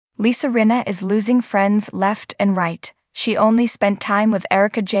Lisa Rinna is losing friends left and right. She only spent time with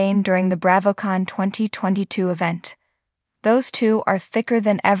Erika Jayne during the BravoCon 2022 event. Those two are thicker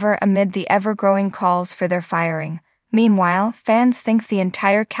than ever amid the ever-growing calls for their firing. Meanwhile, fans think the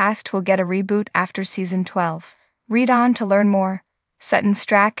entire cast will get a reboot after season 12. Read on to learn more. Sutton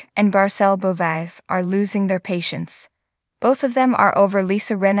Stracke and Garcelle Beauvais are losing their patience. Both of them are over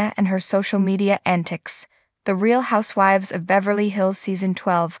Lisa Rinna and her social media antics. The Real Housewives of Beverly Hills season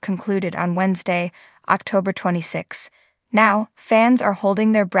 12 concluded on Wednesday, October 26. Now, fans are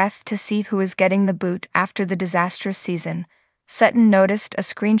holding their breath to see who is getting the boot after the disastrous season. Sutton noticed a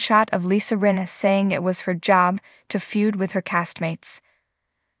screenshot of Lisa Rinna saying it was her job to feud with her castmates.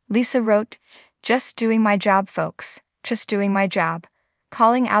 Lisa wrote, "Just doing my job, folks, just doing my job,"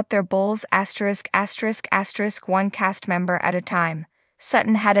 calling out their bulls ****** one cast member at a time.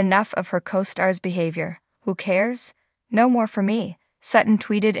 Sutton had enough of her co-star's behavior. "Who cares? No more for me," Sutton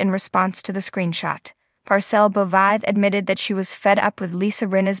tweeted in response to the screenshot. Garcelle Beauvais admitted that she was fed up with Lisa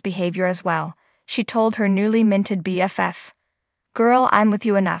Rinna's behavior as well. She told her newly minted BFF, "Girl, I'm with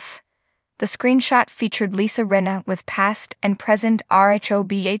you enough." The screenshot featured Lisa Rinna with past and present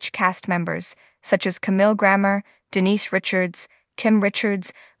RHOBH cast members, such as Camille Grammer, Denise Richards, Kim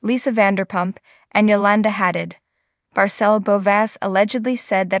Richards, Lisa Vanderpump, and Yolanda Hadid. Garcelle Beauvais allegedly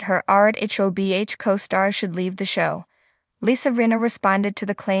said that her RHOBH co-star should leave the show. Lisa Rinna responded to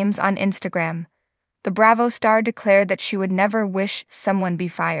the claims on Instagram. The Bravo star declared that she would never wish someone be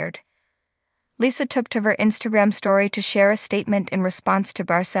fired. Lisa took to her Instagram story to share a statement in response to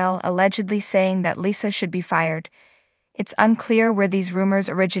Garcelle allegedly saying that Lisa should be fired. "It's unclear where these rumors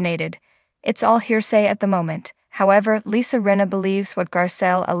originated. It's all hearsay at the moment." However, Lisa Rinna believes what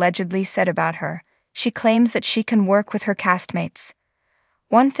Garcelle allegedly said about her. She claims that she can work with her castmates.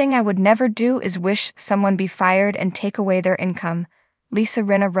 "One thing I would never do is wish someone be fired and take away their income," Lisa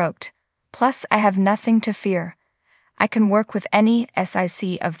Rinna wrote. "Plus, I have nothing to fear. I can work with any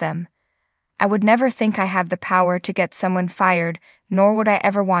SIC of them. I would never think I have the power to get someone fired, nor would I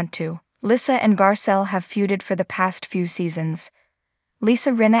ever want to." Lisa and Garcelle have feuded for the past few seasons.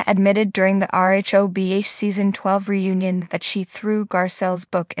 Lisa Rinna admitted during the RHOBH season 12 reunion that she threw Garcelle's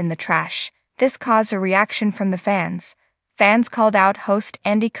book in the trash. This caused a reaction from the fans. Fans called out host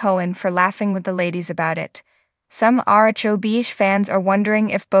Andy Cohen for laughing with the ladies about it. Some RHOBH fans are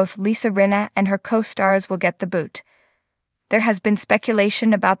wondering if both Lisa Rinna and her co-stars will get the boot. There has been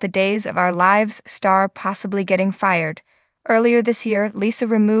speculation about the Days of Our Lives star possibly getting fired. Earlier this year, Lisa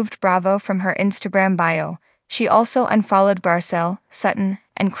removed Bravo from her Instagram bio. She also unfollowed Garcelle, Sutton,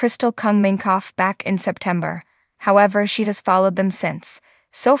 and Crystal Kung Minkoff back in September. However, she has followed them since.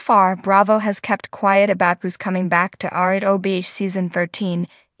 So far, Bravo has kept quiet about who's coming back to RHOBH season 13,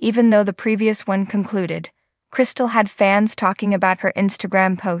 even though the previous one concluded. Crystal had fans talking about her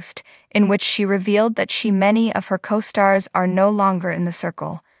Instagram post, in which she revealed that many of her co-stars are no longer in the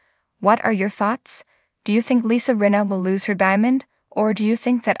circle. What are your thoughts? Do you think Lisa Rinna will lose her diamond, or do you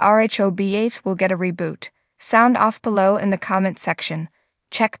think that RHOBH will get a reboot? Sound off below in the comment section.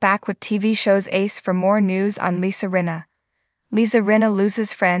 Check back with TV show's Ace for more news on Lisa Rinna. Lisa Rinna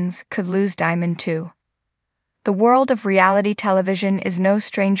loses friends, could lose diamond too. The world of reality television is no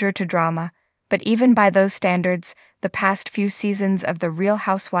stranger to drama. But even by those standards, the past few seasons of The Real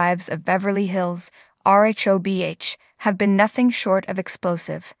Housewives of Beverly Hills, RHOBH, have been nothing short of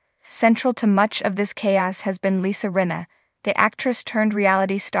explosive. Central to much of this chaos has been Lisa Rinna, the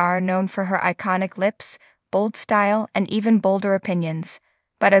actress-turned-reality star known for her iconic lips, bold style, and even bolder opinions.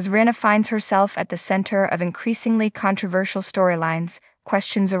 But as Rinna finds herself at the center of increasingly controversial storylines,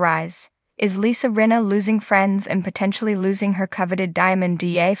 questions arise. Is Lisa Rinna losing friends and potentially losing her coveted diamond?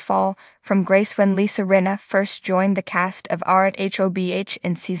 Fall from grace. When Lisa Rinna first joined the cast of RHOBH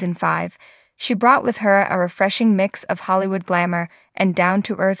in season 5, she brought with her a refreshing mix of Hollywood glamour and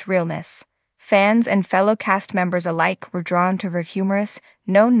down-to-earth realness. Fans and fellow cast members alike were drawn to her humorous,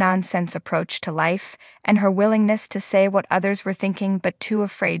 no-nonsense approach to life and her willingness to say what others were thinking but too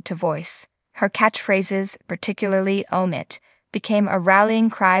afraid to voice. Her catchphrases, particularly "Own It," became a rallying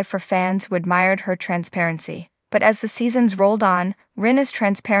cry for fans who admired her transparency. But as the seasons rolled on, Rinna's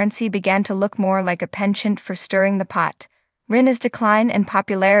transparency began to look more like a penchant for stirring the pot. Rinna's decline in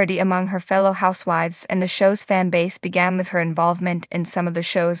popularity among her fellow housewives and the show's fan base began with her involvement in some of the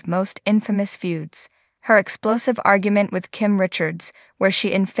show's most infamous feuds. Her explosive argument with Kim Richards, where she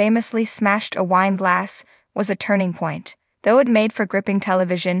infamously smashed a wine glass, was a turning point. Though it made for gripping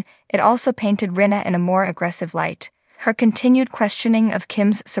television, it also painted Rinna in a more aggressive light. Her continued questioning of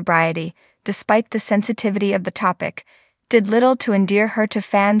Kim's sobriety, despite the sensitivity of the topic, did little to endear her to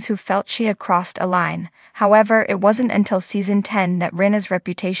fans who felt she had crossed a line. However, it wasn't until season 10 that Rinna's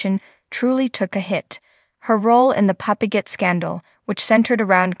reputation truly took a hit. Her role in the Puppygate scandal, which centered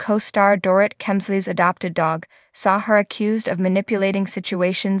around co-star Dorrit Kemsley's adopted dog, saw her accused of manipulating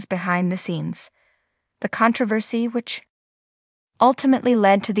situations behind the scenes. The controversy, which ultimately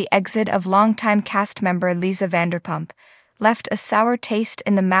led to the exit of longtime cast member Lisa Vanderpump, left a sour taste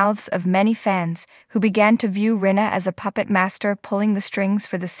in the mouths of many fans who began to view Rinna as a puppet master pulling the strings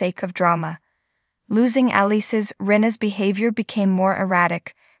for the sake of drama. Losing Alice's, Rinna's behavior became more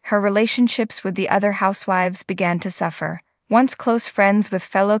erratic. Her relationships with the other housewives began to suffer. Once close friends with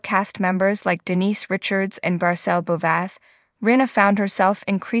fellow cast members like Denise Richards and Garcelle Beauvais, Rinna found herself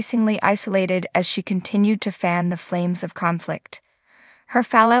increasingly isolated as she continued to fan the flames of conflict. Her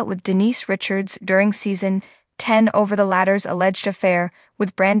fallout with Denise Richards during season 10 over the latter's alleged affair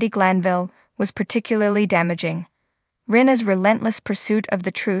with Brandi Glanville was particularly damaging. Rinna's relentless pursuit of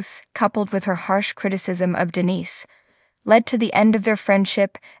the truth, coupled with her harsh criticism of Denise, led to the end of their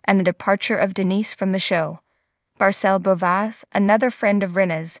friendship and the departure of Denise from the show. Garcelle Beauvais, another friend of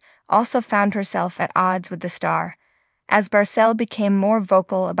Rinna's, also found herself at odds with the star. As Garcelle became more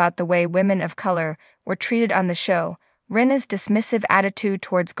vocal about the way women of color were treated on the show, Rinna's dismissive attitude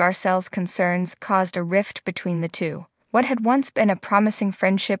towards Garcelle's concerns caused a rift between the two. What had once been a promising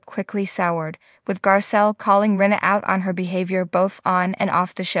friendship quickly soured, with Garcelle calling Rinna out on her behavior both on and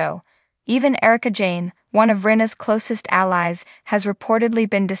off the show. Even Erika Jayne, one of Rinna's closest allies, has reportedly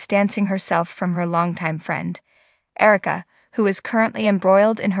been distancing herself from her longtime friend. Erika, who is currently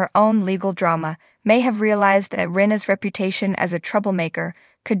embroiled in her own legal drama, may have realized that Rinna's reputation as a troublemaker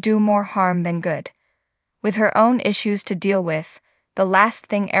could do more harm than good. With her own issues to deal with, the last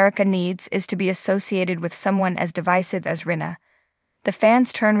thing Erika needs is to be associated with someone as divisive as Rinna. The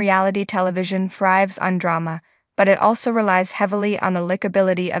fans-turned reality television thrives on drama, but it also relies heavily on the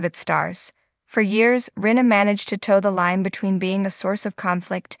likability of its stars. For years, Rinna managed to toe the line between being a source of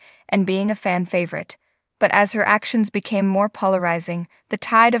conflict and being a fan favorite. But as her actions became more polarizing, the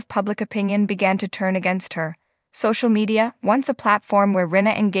tide of public opinion began to turn against her. Social media, once a platform where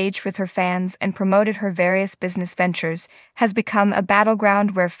Rinna engaged with her fans and promoted her various business ventures, has become a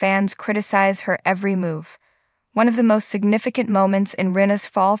battleground where fans criticize her every move. One of the most significant moments in Rinna's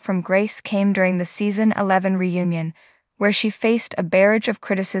fall from grace came during the season 11 reunion, where she faced a barrage of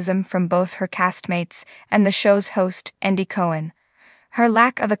criticism from both her castmates and the show's host, Andy Cohen. Her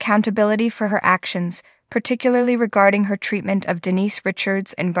lack of accountability for her actions, particularly regarding her treatment of Denise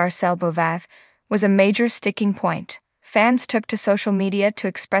Richards and Garcelle Beauvais, was a major sticking point. Fans took to social media to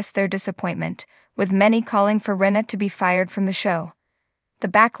express their disappointment, with many calling for Rinna to be fired from the show. The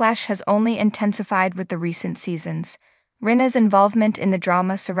backlash has only intensified with the recent seasons. Rinna's involvement in the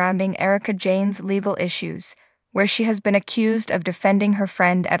drama surrounding Erika Jayne's legal issues, where she has been accused of defending her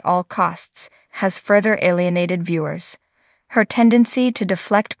friend at all costs, has further alienated viewers. Her tendency to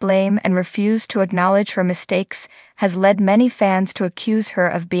deflect blame and refuse to acknowledge her mistakes has led many fans to accuse her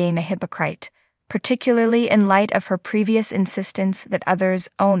of being a hypocrite, particularly in light of her previous insistence that others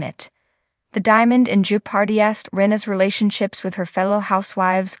own it. The Diamond in Jeopardy asked Rinna's relationships with her fellow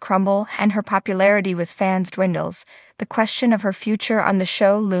housewives crumble and her popularity with fans dwindles. The question of her future on the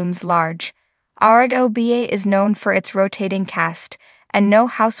show looms large. Rhobh is known for its rotating cast, and no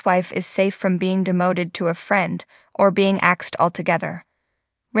housewife is safe from being demoted to a friend or being axed altogether.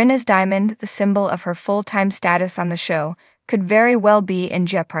 Rinna's diamond, the symbol of her full-time status on the show, could very well be in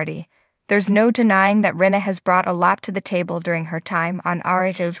jeopardy. There's no denying that Rinna has brought a lot to the table during her time on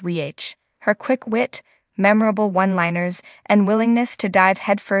Rhobh. Her quick wit, memorable one-liners, and willingness to dive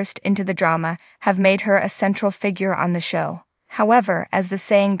headfirst into the drama have made her a central figure on the show. However, as the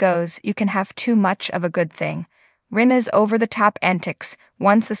saying goes, you can have too much of a good thing. Rinna's over-the-top antics,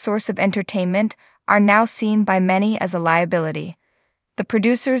 once a source of entertainment, are now seen by many as a liability. The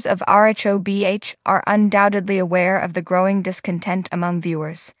producers of Rhobh are undoubtedly aware of the growing discontent among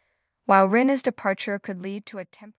viewers. While Rinna's departure could lead to a temporary